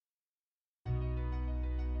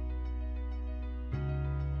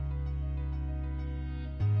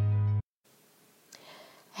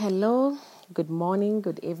Hello, good morning,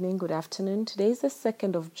 good evening, good afternoon. Today is the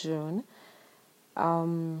 2nd of June.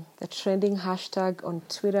 The trending hashtag on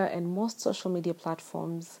Twitter and most social media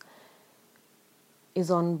platforms is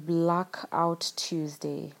on Blackout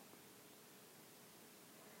Tuesday.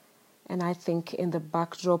 And I think in the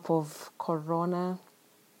backdrop of Corona,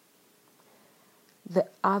 the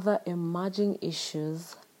other emerging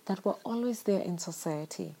issues that were always there in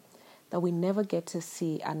society that we never get to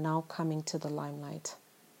see are now coming to the limelight.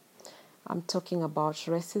 I'm talking about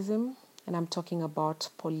racism and I'm talking about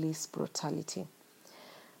police brutality.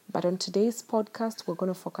 But on today's podcast, we're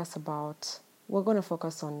going to focus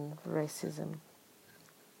on racism.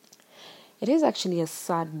 It is actually a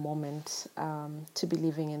sad moment to be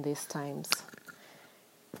living in these times.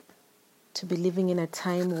 To be living in a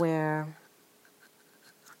time where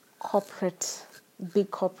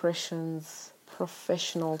big corporations,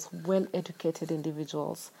 professionals, well-educated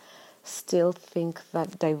individuals still think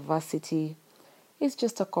that diversity is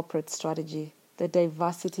just a corporate strategy. That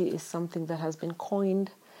diversity is something that has been coined,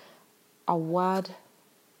 a word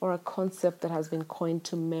or a concept that has been coined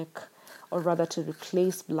to make, or rather to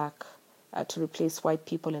replace white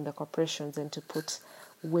people in the corporations and to put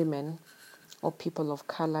women or people of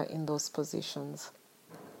color in those positions.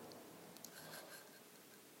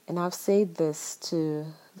 And I've said this to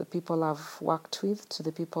the people I've worked with, to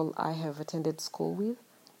the people I have attended school with,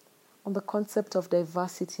 on the concept of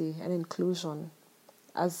diversity and inclusion,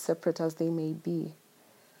 as separate as they may be,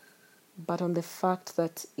 but on the fact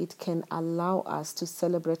that it can allow us to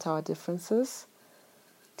celebrate our differences,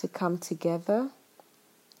 to come together,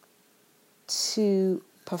 to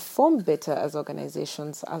perform better as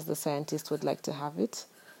organizations, as the scientists would like to have it,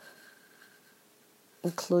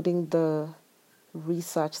 including the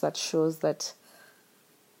research that shows that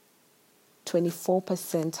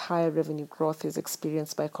 24% higher revenue growth is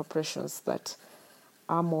experienced by corporations that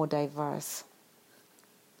are more diverse.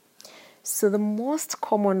 So the most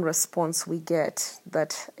common response we get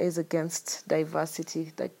that is against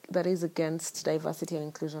diversity, that is against diversity and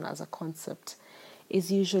inclusion as a concept,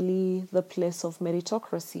 is usually the place of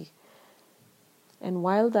meritocracy. And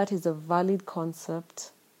while that is a valid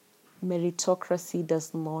concept, meritocracy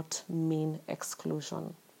does not mean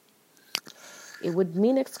exclusion. It would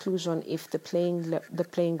mean exclusion if the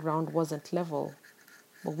playing ground wasn't level.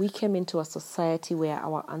 But we came into a society where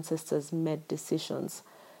our ancestors made decisions.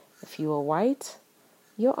 If you were white,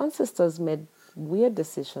 your ancestors made weird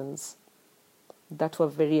decisions that were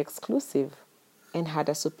very exclusive and had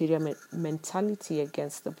a superior mentality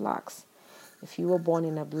against the blacks. If you were born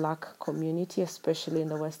in a black community, especially in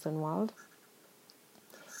the Western world,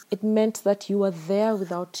 it meant that you were there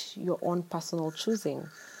without your own personal choosing.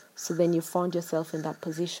 So then you found yourself in that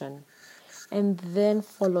position. And then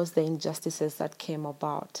follows the injustices that came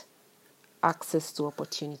about. Access to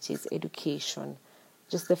opportunities, education,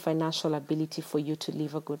 just the financial ability for you to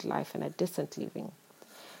live a good life and a decent living.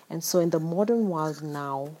 And so in the modern world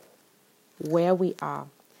now, where we are,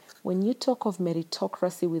 when you talk of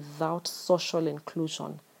meritocracy without social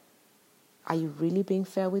inclusion, are you really being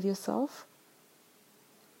fair with yourself?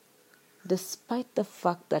 Despite the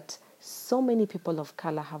fact that so many people of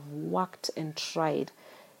color have worked and tried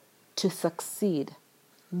to succeed,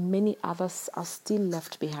 many others are still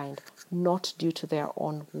left behind, not due to their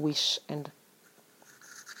own wish and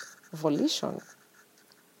volition.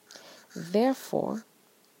 Therefore,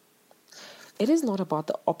 it is not about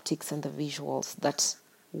the optics and the visuals that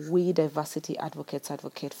we diversity advocates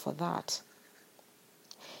advocate for that.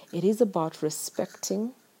 It is about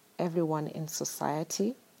respecting everyone in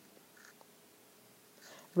society,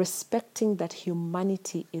 respecting that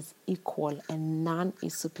humanity is equal and none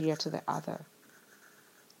is superior to the other.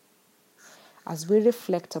 As we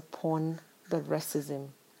reflect upon the racism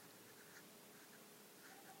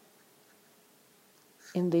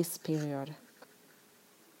in this period,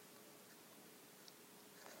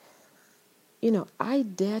 I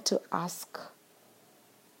dare to ask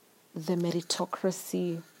the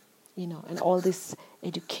meritocracy, and all this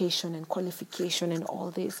education and qualification and all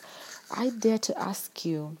this, I dare to ask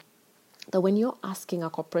you that when you're asking a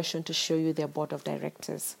corporation to show you their board of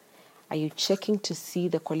directors, are you checking to see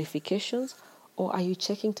the qualifications or are you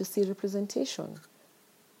checking to see representation?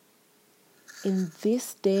 In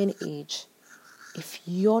this day and age, if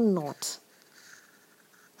you're not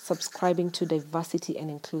subscribing to diversity and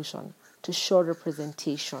inclusion, to show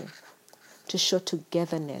representation, to show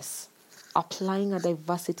togetherness, applying a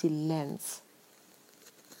diversity lens,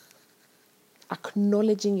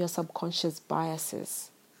 acknowledging your subconscious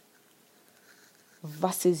biases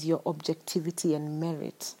versus your objectivity and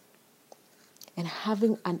merit, and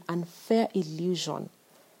having an unfair illusion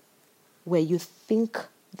where you think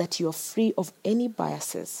that you're free of any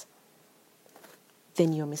biases,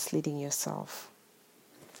 then you're misleading yourself.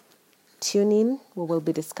 Tune in, we will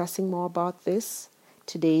be discussing more about this.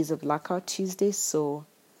 Today is a Blackout Tuesday, so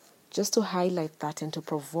just to highlight that and to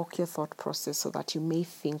provoke your thought process so that you may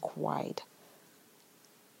think wide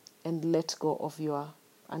and let go of your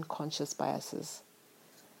unconscious biases.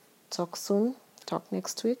 Talk soon. Talk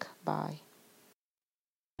next week. Bye.